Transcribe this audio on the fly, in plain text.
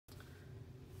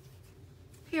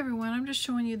Hey everyone, I'm just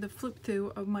showing you the flip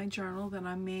through of my journal that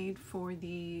I made for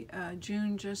the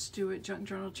June Just Do It Junk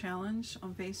Journal Challenge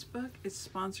on Facebook. It's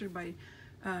sponsored by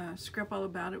Scrap All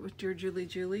About It with Dear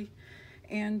Julie.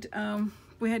 And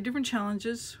we had different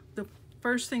challenges. The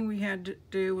first thing we had to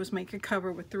do was make a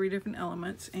cover with 3 different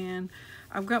elements, and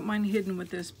I've got mine hidden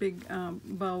with this big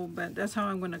bow, but that's how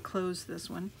I'm going to close this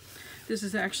one. This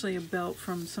is actually a belt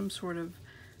from some sort of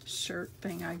shirt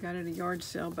thing I got at a yard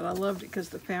sale, but I loved it because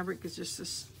the fabric is just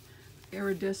this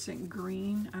iridescent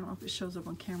green. I don't know if it shows up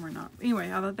on camera or not.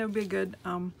 Anyway, I thought that would be a good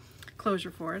closure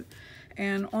for it.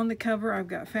 And on the cover, I've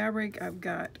got fabric, I've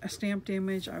got a stamped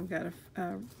image, I've got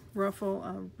a ruffle,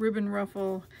 a ribbon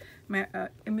ruffle,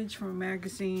 image from a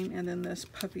magazine, and then this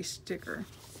puppy sticker.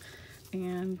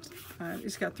 And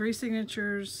it's got 3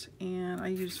 signatures, and I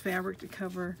used fabric to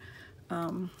cover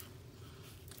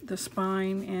the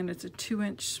spine, and it's a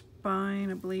 2-inch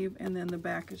spine, I believe, and then the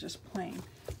back is just plain.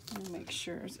 Let me make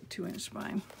sure it's a 2-inch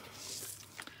spine.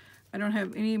 I don't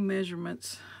have any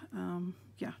measurements.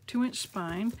 Yeah, 2-inch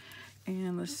spine,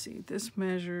 and let's see, this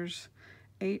measures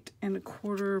 8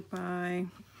 1/4 by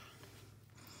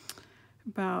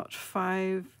about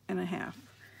 5 1/2.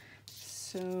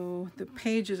 So the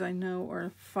pages I know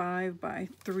are 5 by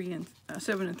 3 and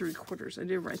 7 3/4. I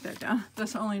did write that down.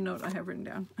 That's the only note I have written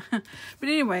down. But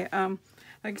anyway,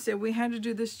 like I said, we had to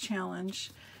do this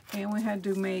challenge, and we had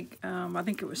to make, I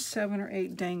think it was 7 or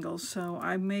 8 dangles. So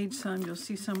I made some. You'll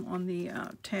see some on the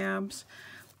tabs.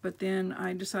 But then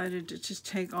I decided to just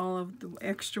take all of the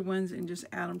extra ones and just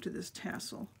add them to this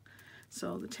tassel.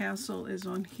 So the tassel is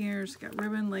on here. It's got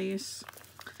ribbon, lace,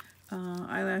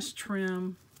 eyelash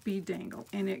trim, bead dangle,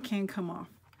 and it can come off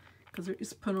because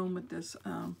it's put on with this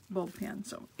bulb pin,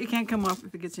 so it can't come off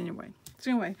if it gets in your way.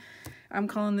 So anyway, I'm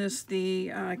calling this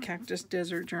the Cactus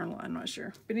Desert Journal. I'm not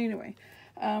sure, but anyway,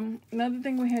 another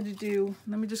thing we had to do,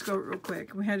 let me just go real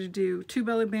quick. We had to do 2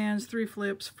 belly bands, 3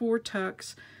 flips, 4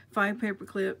 tucks, 5 paper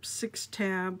clips, 6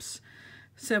 tabs,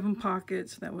 7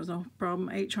 pockets. That was no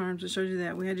problem. 8 charms. I showed you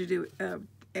that. We had to do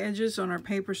edges on our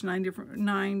papers, 9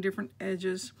 different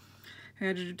edges. I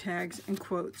had to do tags and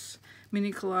quotes,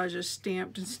 mini collages,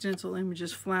 stamped and stencil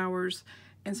images, flowers.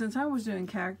 And since I was doing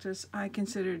cactus, I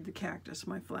considered the cactus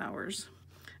my flowers.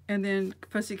 And then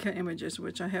fussy cut images,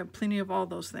 which I have plenty of all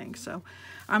those things. So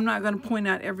I'm not going to point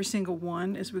out every single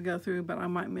one as we go through, but I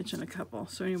might mention a couple.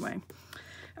 So anyway,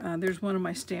 there's one of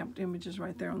my stamped images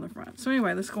right there on the front. So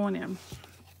anyway, let's go on in.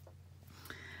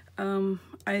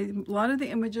 A lot of the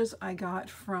images I got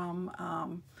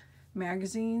from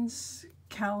magazines,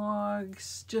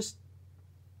 catalogs, just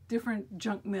different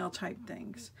junk mail type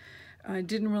things. I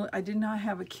did not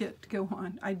have a kit to go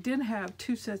on. I did have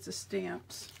 2 sets of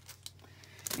stamps,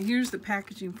 and here's the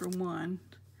packaging for one,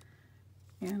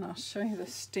 and I'll show you the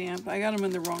stamp. I got them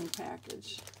in the wrong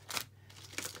package.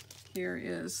 Here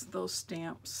is those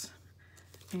stamps,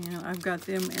 and I've got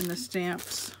them in the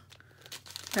stamps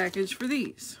package for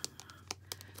these.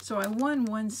 So I won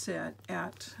 1 set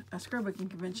at a scrapbooking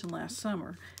convention last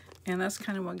summer, and that's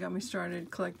kind of what got me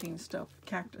started collecting stuff,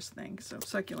 cactus things, so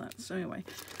succulents. So anyway,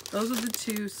 those are the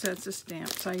 2 sets of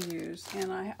stamps I used.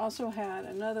 And I also had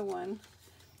another one,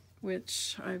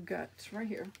 which I've got right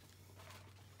here.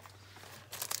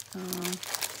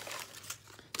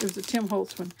 It was a Tim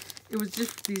Holtz one. It was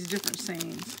just these different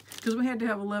sayings, because we had to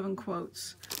have 11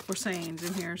 quotes or sayings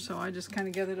in here, so I just kind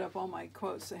of gathered up all my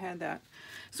quotes that had that.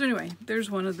 So anyway, there's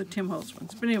one of the Tim Holtz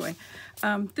ones. But anyway,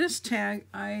 this tag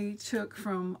I took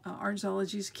from Art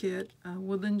Zoology's kit,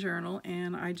 Woodland Journal,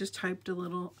 and I just typed a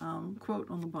little quote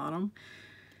on the bottom.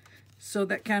 So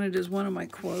that counted as one of my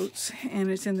quotes, and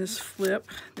it's in this flip,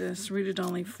 this Read It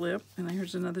Only flip, and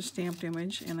here's another stamped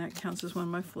image, and that counts as one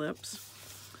of my flips.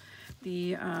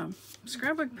 The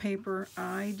scrapbook paper,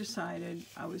 I decided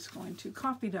I was going to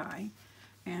coffee dye,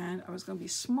 and I was going to be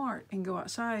smart and go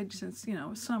outside since, you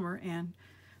know, it's summer, and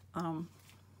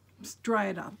dry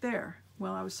it out there.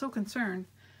 Well, I was so concerned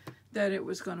that it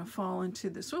was going to fall into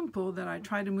the swimming pool that I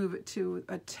tried to move it to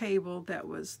a table that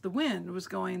was, the wind was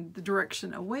going the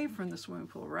direction away from the swimming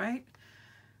pool, right?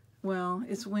 Well,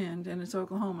 it's wind and it's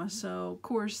Oklahoma, so of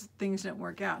course things didn't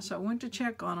work out. So I went to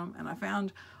check on them, and I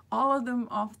found all of them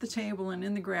off the table and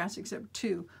in the grass except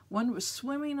 2. One was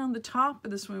swimming on the top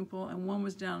of the swimming pool, and one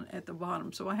was down at the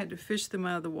bottom, so I had to fish them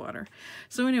out of the water.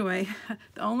 So anyway,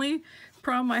 the only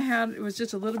problem I had, it was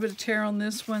just a little bit of tear on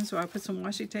this one, so I put some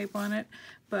washi tape on it.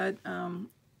 But I'm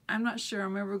not sure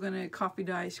I'm ever going to coffee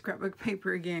dye scrapbook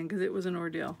paper again, because it was an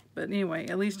ordeal. But anyway,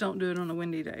 at least don't do it on a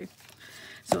windy day.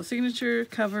 So signature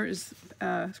cover is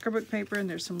scrapbook paper, and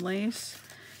there's some lace.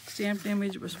 Stamped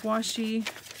image was washi,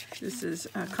 This is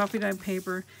coffee dye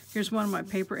paper. Here's one of my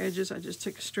paper edges. I just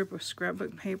took a strip of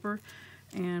scrapbook paper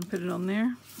and put it on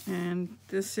there. And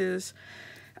this is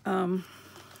a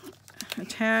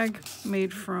tag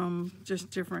made from just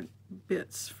different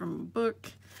bits from a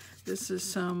book. This is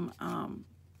some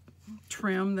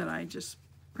trim that I just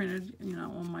printed,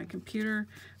 on my computer.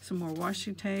 Some more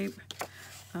washi tape.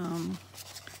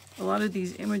 A lot of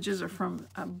these images are from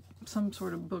some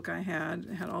sort of book I had.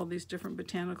 It had all these different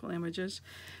botanical images.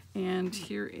 And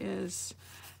here is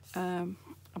a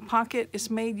pocket. It's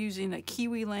made using a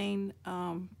Kiwi Lane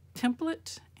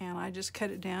template, and I just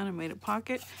cut it down and made a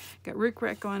pocket. Got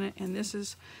rickrack on it, and this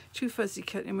is 2 fussy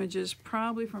cut images,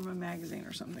 probably from a magazine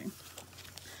or something.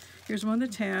 Here's one of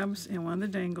the tabs and one of the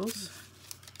dangles.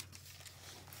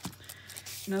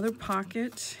 Another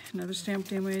pocket, another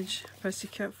stamped image, fussy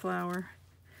cut flower,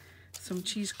 some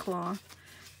cheesecloth,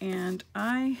 and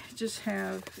I just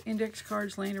have index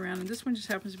cards laying around, and this one just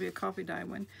happens to be a coffee dye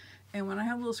one. And when I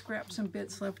have little scraps and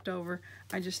bits left over,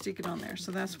 I just stick it on there.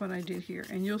 So that's what I did here.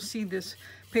 And you'll see this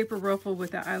paper ruffle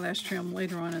with the eyelash trim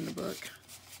later on in the book.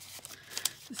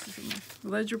 This is some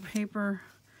ledger paper.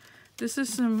 This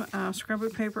is some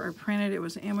scrapbook paper I printed. It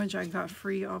was an image I got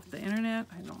free off the internet.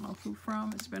 I don't know who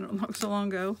from. It's been so long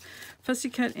ago. Fussy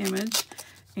cut image.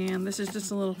 And this is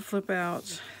just a little flip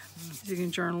out you can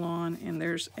journal on. And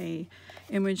there's a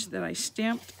image that I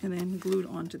stamped and then glued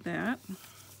onto that.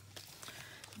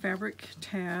 Fabric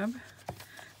tab,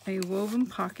 a woven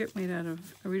pocket made out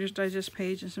of a Reader's Digest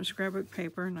page and some scrapbook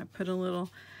paper, and I put a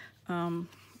little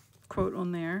quote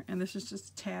on there. And this is just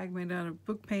a tag made out of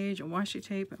book page and washi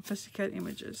tape and fussy cut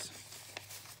images.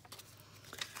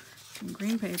 Some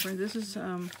green paper. This is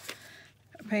a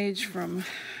page from,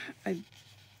 I'm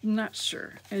not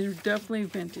sure. It's definitely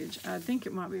vintage. I think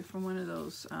it might be from one of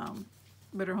those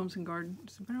Better Homes and Garden.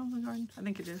 Is it Better Homes and Garden? I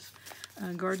think it is.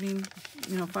 Gardening,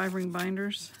 5-ring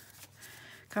binders.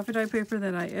 Coffee dye paper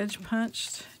that I edge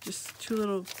punched. Just 2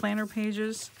 little planner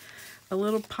pages. A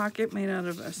little pocket made out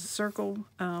of a circle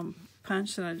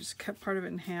punch that I just cut part of it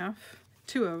in half.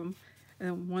 2 of them,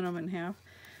 and one of them in half.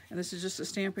 And this is just a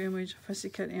stamp image, fussy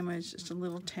cut image, just a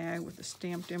little tag with a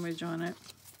stamped image on it.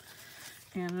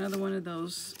 And another one of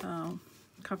those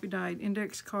coffee dyed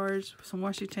index cards, some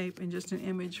washi tape, and just an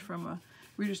image from a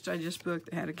Reader's Digest book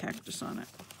that had a cactus on it.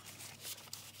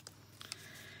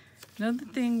 Another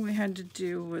thing we had to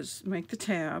do was make the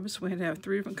tabs. We had to have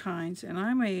 3 different kinds, and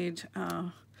I made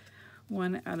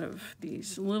one out of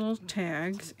these little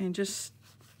tags and just,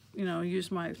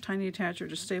 used my tiny attacher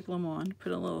to staple them on,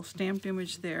 put a little stamped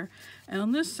image there. And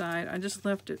on this side, I just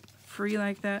left it free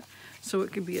like that so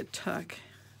it could be a tuck.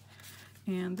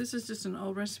 And this is just an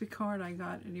old recipe card I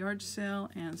got at a yard sale,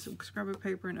 and some scrapbook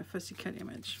paper and a fussy cut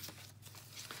image.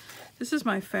 This is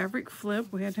my fabric flip.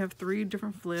 We had to have 3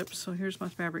 different flips, so here's my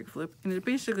fabric flip. And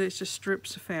it's just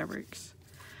strips of fabrics.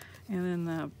 And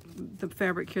then the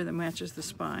fabric here that matches the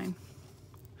spine.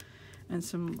 And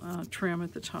some trim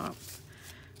at the top.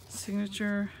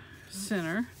 Signature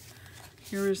center.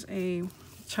 Here is a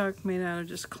tuck made out of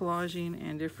just collaging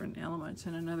and different elements,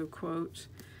 and another quote,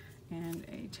 and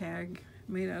a tag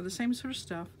made out of the same sort of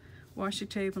stuff. Washi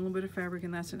tape and a little bit of fabric,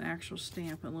 and that's an actual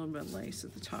stamp and a little bit of lace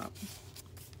at the top.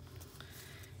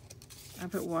 I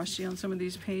put washi on some of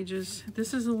these pages.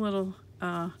 This is a little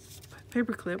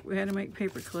paper clip. We had to make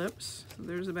paper clips. So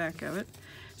there's the back of it.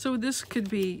 So this could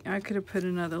be, I could have put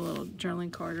another little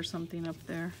journaling card or something up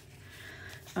there.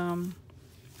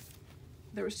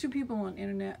 There was 2 people on the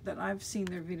internet that I've seen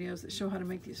their videos that show how to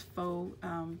make these faux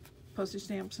postage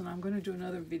stamps, and I'm going to do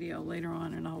another video later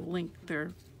on, and I'll link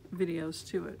their videos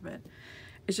to it. But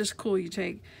it's just cool. You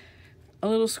take a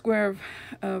little square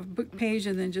of book page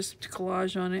and then just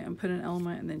collage on it and put an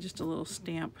element and then just a little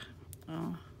stamp.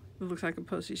 It looks like a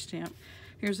postage stamp.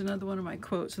 Here's another one of my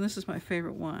quotes, and this is my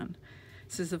favorite one.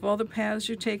 It says, "Of all the paths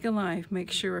you take in life,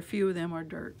 make sure a few of them are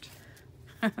dirt."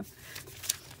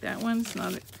 That one's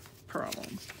not a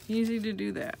problem. Easy to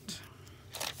do that.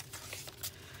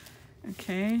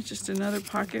 Okay, just another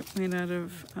pocket made out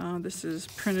of, this is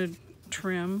printed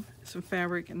trim, some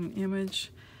fabric and an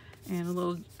image, and a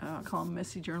little, I call them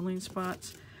messy journaling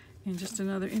spots, and just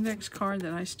another index card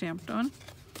that I stamped on.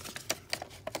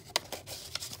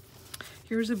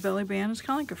 Here's a belly band. It's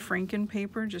kind of like a Franken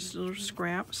paper, just little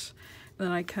scraps.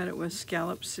 Then I cut it with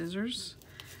scallop scissors.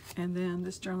 And then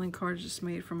this journaling card is just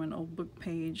made from an old book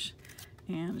page,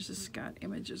 and it's just got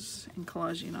images and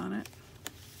collaging on it.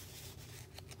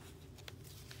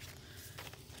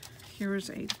 Here's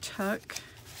a tuck.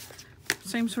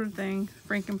 Same sort of thing,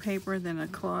 Franken paper, then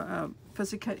a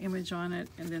fussy cut image on it,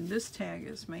 and then this tag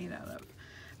is made out of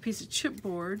a piece of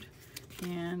chipboard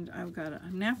And I've got a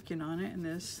napkin on it, and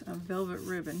this velvet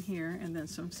ribbon here, and then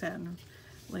some satin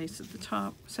lace at the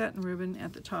top, satin ribbon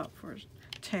at the top for a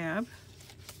tab.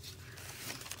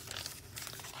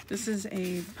 This is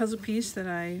a puzzle piece that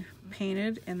I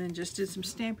painted and then just did some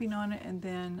stamping on it, and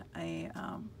then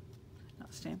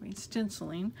not stamping,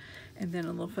 stenciling, and then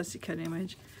a little fussy cut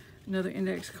image. Another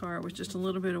index card with just a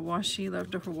little bit of washi,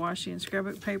 leftover washi and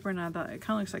scrapbook paper, and I thought it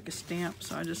kind of looks like a stamp,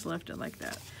 so I just left it like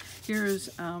that. Here's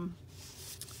a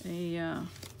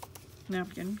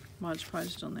napkin, Mod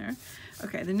Podged on there.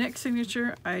 Okay, the next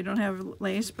signature, I don't have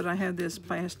lace, but I have this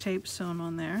bias tape sewn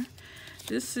on there.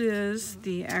 This is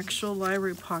the actual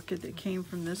library pocket that came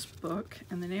from this book,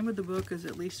 and the name of the book is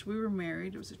At Least We Were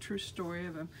Married. It was a true story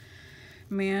of a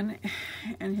man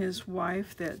and his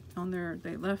wife that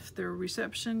they left their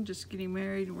reception just getting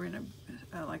married, and were in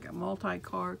like a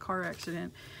car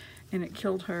accident, and it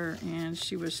killed her, and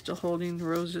she was still holding the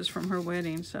roses from her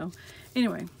wedding. So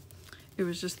anyway, it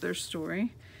was just their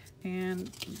story, and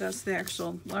that's the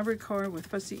actual library card with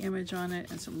fussy image on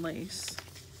it and some lace.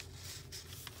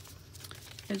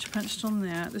 Edge punched on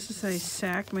that. This is a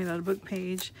sack made out of book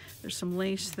page. There's some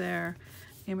lace there,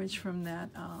 image from that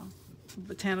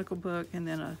botanical book, and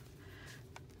then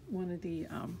one of the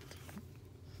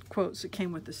quotes that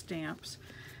came with the stamps.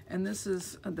 And this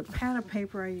is the pad of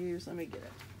paper I used. Let me get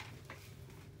it.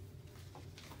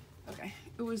 Okay,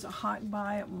 it was a hot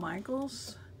buy at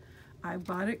Michael's. I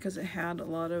bought it because it had a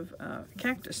lot of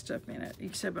cactus stuff in it,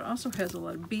 except it also has a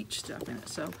lot of beach stuff in it.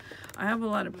 So I have a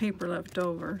lot of paper left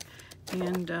over.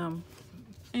 And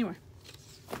anyway,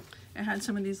 it had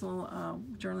some of these little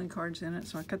journaling cards in it,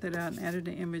 so I cut that out and added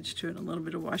an image to it, and a little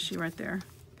bit of washi right there.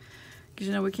 Because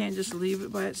you know, we can't just leave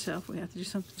it by itself, we have to do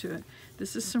something to it.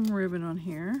 This is some ribbon on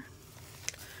here.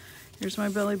 Here's my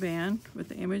belly band with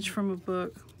the image from a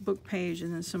book page,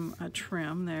 and then some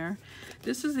trim there.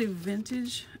 This is a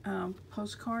vintage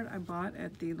postcard I bought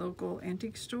at the local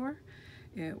antique store.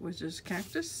 It was just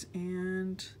cactus,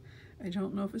 and I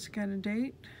don't know if it's got a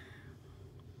date,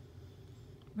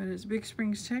 but it's Big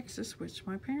Springs, Texas, which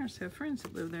my parents have friends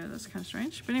that live there. That's kind of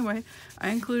strange. But anyway, I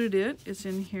included it. It's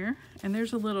in here. And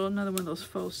there's another one of those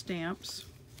faux stamps.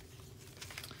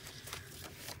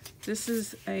 This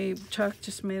is a tuck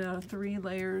just made out of 3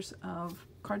 layers of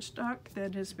cardstock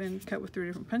that has been cut with 3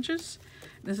 different punches.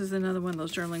 This is another one of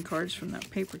those journaling cards from that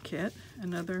paper kit.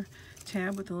 Another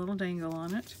tab with a little dangle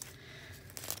on it.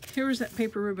 Here was that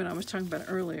paper ribbon I was talking about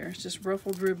earlier. It's just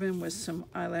ruffled ribbon with some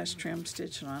eyelash trim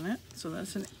stitching on it. So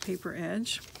that's a paper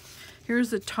edge. Here's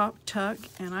the top tuck,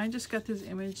 and I just got this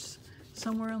image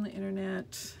somewhere on the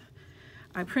internet.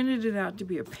 I printed it out to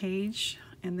be a page,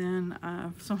 and then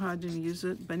somehow I didn't use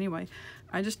it. But anyway,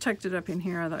 I just tucked it up in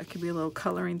here. I thought it could be a little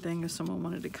coloring thing if someone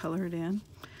wanted to color it in.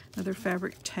 Another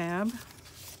fabric tab.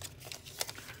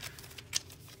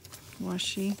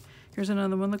 Washi. Here's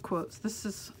another one of the quotes. This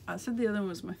is, I said the other one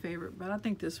was my favorite, but I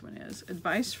think this one is.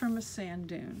 Advice from a sand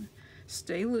dune.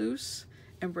 Stay loose,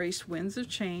 embrace winds of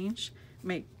change,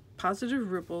 make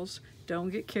positive ripples, don't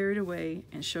get carried away,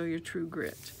 and show your true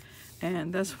grit.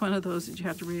 And that's one of those that you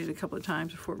have to read it a couple of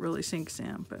times before it really sinks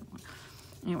in. But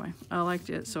anyway, I liked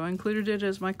it, so I included it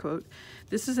as my quote.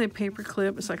 This is a paper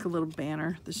clip. It's like a little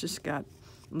banner that's just got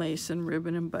lace and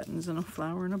ribbon and buttons and a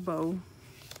flower and a bow.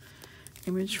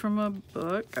 Image from a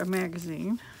book, a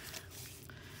magazine.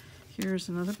 Here's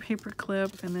another paper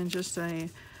clip, and then just a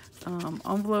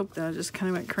envelope that I just kind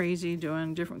of went crazy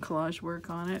doing different collage work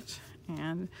on it.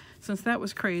 And since that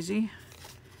was crazy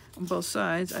on both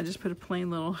sides, I just put a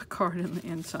plain little card in the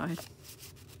inside.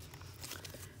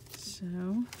 So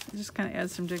I just kind of add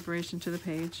some decoration to the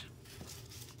page.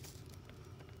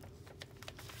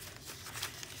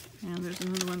 And there's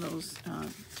another one of those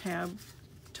tab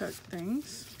tuck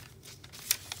things.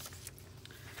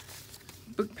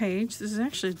 Book page. This is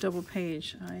actually a double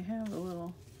page. I have a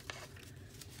little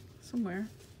somewhere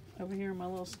over here in my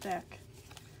little stack.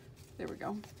 There we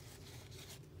go.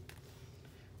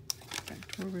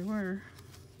 Back to where we were.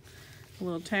 A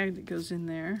little tag that goes in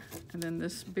there, and then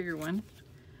this bigger one,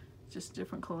 just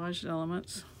different collage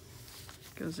elements,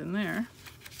 goes in there.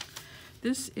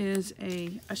 This is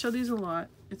I show these a lot.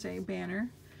 It's a banner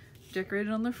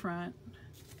decorated on the front,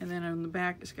 and then on the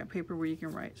back it's got paper where you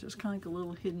can write. So it's kind of like a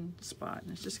little hidden spot,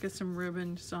 and it's just got some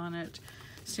ribbons on it,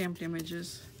 stamped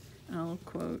images, and a little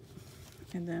quote.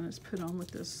 And then it's put on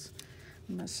with this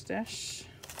mustache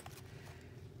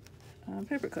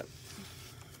paper clip.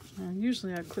 And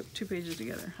usually I clip 2 pages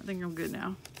together. I think I'm good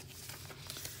now.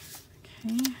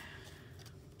 Okay.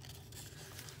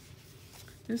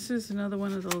 This is another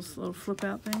one of those little flip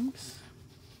out things.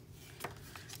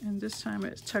 And this time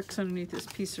it tucks underneath this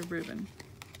piece of ribbon.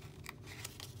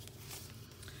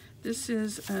 This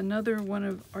is another one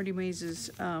of Artie Mays',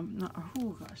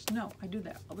 oh gosh, no, I do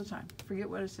that all the time. Forget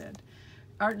what I said.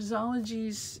 Art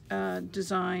Zoology's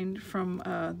design from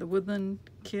the Woodland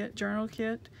kit, journal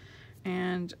kit,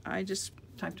 and I just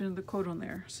typed in the quote on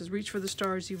there. It says, "Reach for the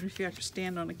stars even if you have to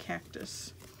stand on a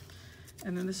cactus."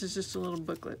 And then this is just a little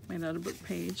booklet made out of book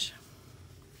page.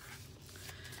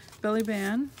 Belly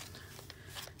band,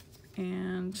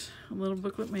 and a little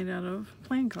booklet made out of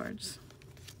playing cards.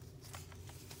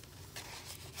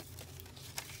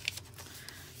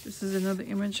 This is another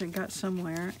image I got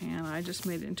somewhere, and I just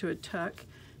made it into a tuck.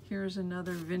 Here's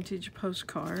another vintage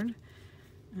postcard,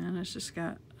 and it's just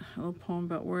got a little poem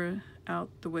about where out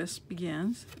the west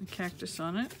begins, a cactus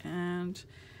on it, and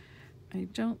I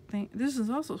don't think, this is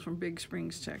also from Big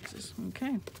Springs, Texas.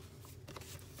 Okay.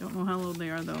 Don't know how old they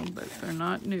are though, but they're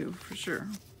not new for sure.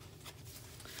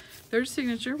 Third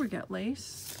signature, we got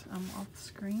lace off the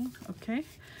screen. Okay.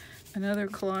 Another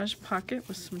collage pocket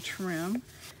with some trim,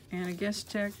 and a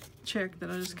guest check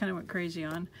that I just kind of went crazy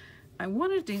on. I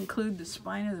wanted to include the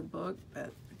spine of the book,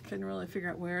 but I couldn't really figure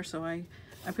out where, so I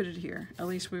put it here. At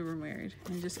least we were married,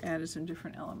 and just added some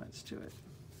different elements to it.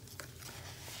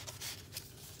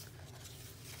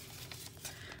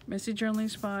 Messy journaling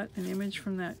spot, an image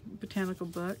from that botanical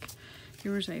book.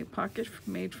 Here's a pocket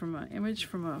made from an image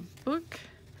from a book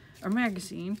or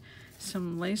magazine.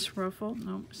 Some lace ruffle,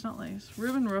 no, it's not lace,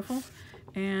 ribbon ruffle,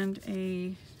 and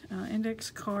a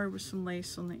index card with some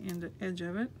lace on the edge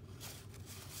of it.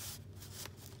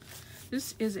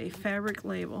 This is a fabric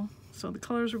label, so the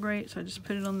colors were great, so I just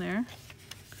put it on there.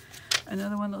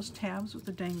 Another one of those tabs with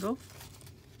the dangle.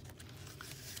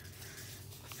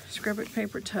 Scrapbook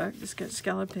paper tuck, it's got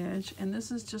scalloped edge, and this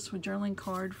is just a journaling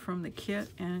card from the kit,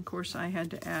 and of course I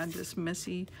had to add this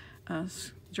messy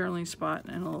journaling spot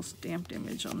and a little stamped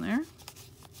image on there.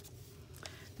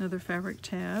 Another fabric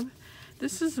tab.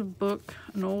 This is a book,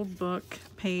 an old book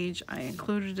page. I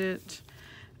included it,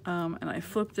 and I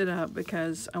flipped it up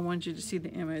because I wanted you to see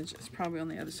the image. It's probably on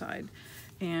the other side.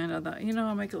 And I thought, you know,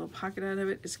 I'll make a little pocket out of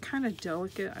it. It's kind of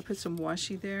delicate. I put some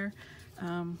washi there,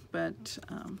 but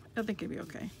I think it'd be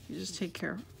okay. You just take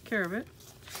care of it.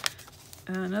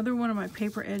 Another one of my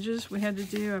paper edges we had to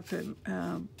do, I put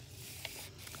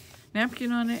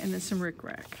napkin on it and then some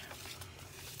rickrack.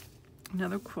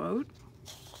 Another quote.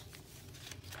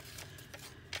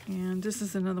 And this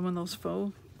is another one of those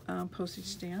faux postage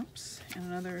stamps. And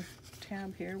another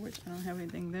tab here, which I don't have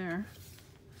anything there.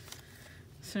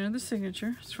 Center of the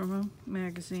signature. It's from a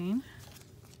magazine.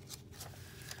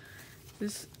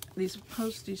 These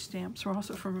postage stamps were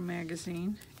also from a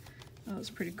magazine. That was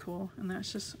pretty cool. And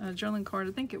that's just a journaling card.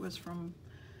 I think it was from,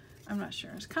 I'm not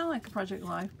sure. It's kind of like a Project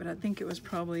Life, but I think it was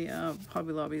probably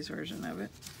Hobby Lobby's version of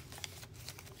it.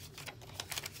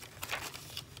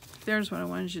 There's what I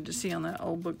wanted you to see on that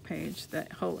old book page,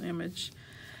 that whole image.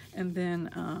 And then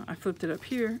I flipped it up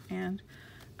here, and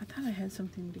I thought I had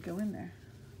something to go in there,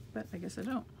 but I guess I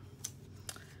don't.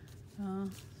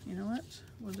 You know what?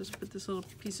 We'll just put this little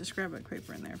piece of scrapbook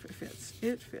paper in there if it fits.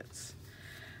 It fits.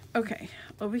 Okay,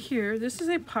 over here, this is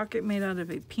a pocket made out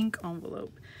of a pink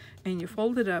envelope, and you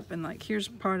fold it up, and like here's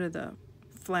part of the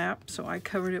flap, so I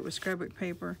covered it with scrapbook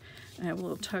paper, and I have a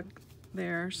little tuck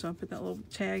there, so I put that little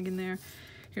tag in there.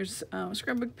 Here's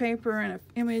scrapbook paper and an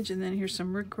image, and then here's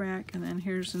some rickrack, and then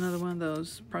here's another one of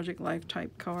those Project Life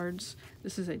type cards.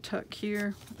 This is a tuck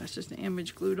here. That's just an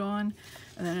image glued on.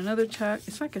 And then another tuck.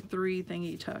 It's like a 3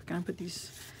 thingy tuck. And I put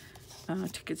these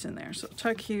tickets in there. So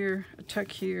tuck here, a tuck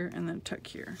here, and then a tuck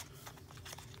here.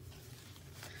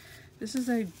 This is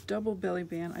a double belly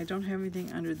band. I don't have anything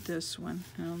under this one.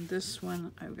 And on this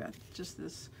one, I've got just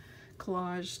this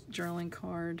collage journaling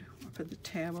card. I put the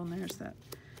tab on there. It's that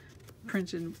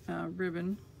printed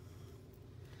ribbon,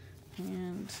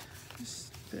 and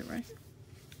just put it right here.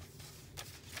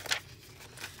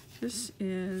 This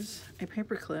is a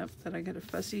paper clip that I got a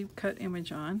fussy cut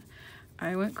image on.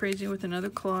 I went crazy with another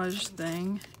collage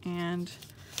thing, and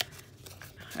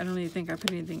I don't even think I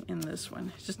put anything in this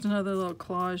one. It's just another little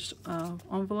collaged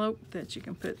envelope that you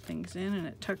can put things in, and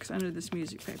it tucks under this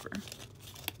music paper.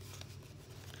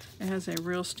 It has a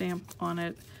real stamp on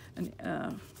it,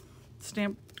 a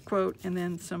stamp quote, and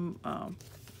then some, what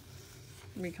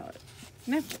do we call it,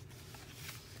 napkin.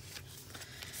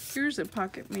 Here's a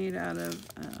pocket made out of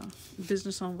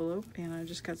business envelope, and I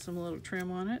just got some little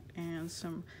trim on it, and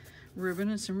some ribbon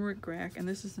and some rickrack, and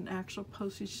this is an actual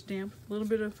postage stamp, a little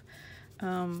bit of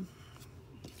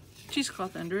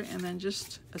cheesecloth under it, and then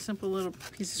just a simple little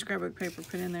piece of scrapbook paper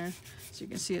put in there so you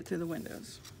can see it through the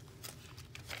windows.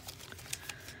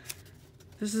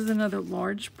 This is another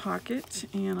large pocket,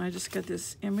 and I just got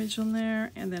this image on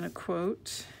there, and then a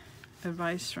quote,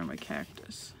 Advice from a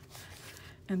Cactus.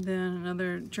 And then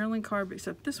another journaling card,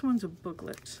 except this one's a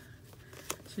booklet.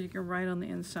 So you can write on the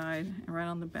inside and write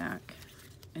on the back.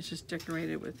 It's just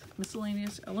decorated with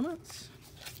miscellaneous elements.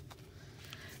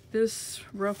 This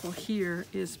ruffle here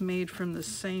is made from the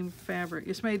same fabric.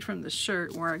 It's made from the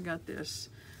shirt where I got this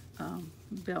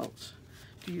belt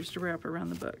to use to wrap around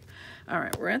the book. All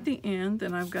right, we're at the end,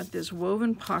 and I've got this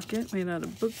woven pocket made out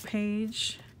of book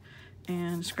page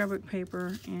and scrapbook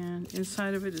paper, and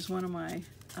inside of it is one of my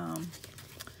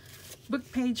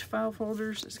book page file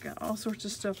folders. It's got all sorts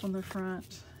of stuff on the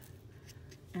front,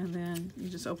 and then you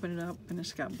just open it up and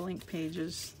it's got blank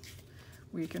pages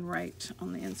where you can write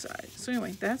on the inside. So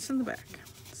anyway, that's in the back.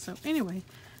 So anyway,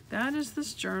 that is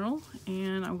this journal,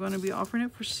 and I'm going to be offering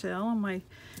it for sale on my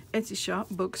Etsy shop,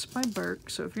 Books by Burke.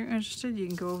 So if you're interested, you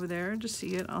can go over there to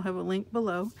see it. I'll have a link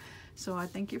below. So I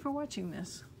thank you for watching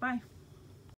this. Bye.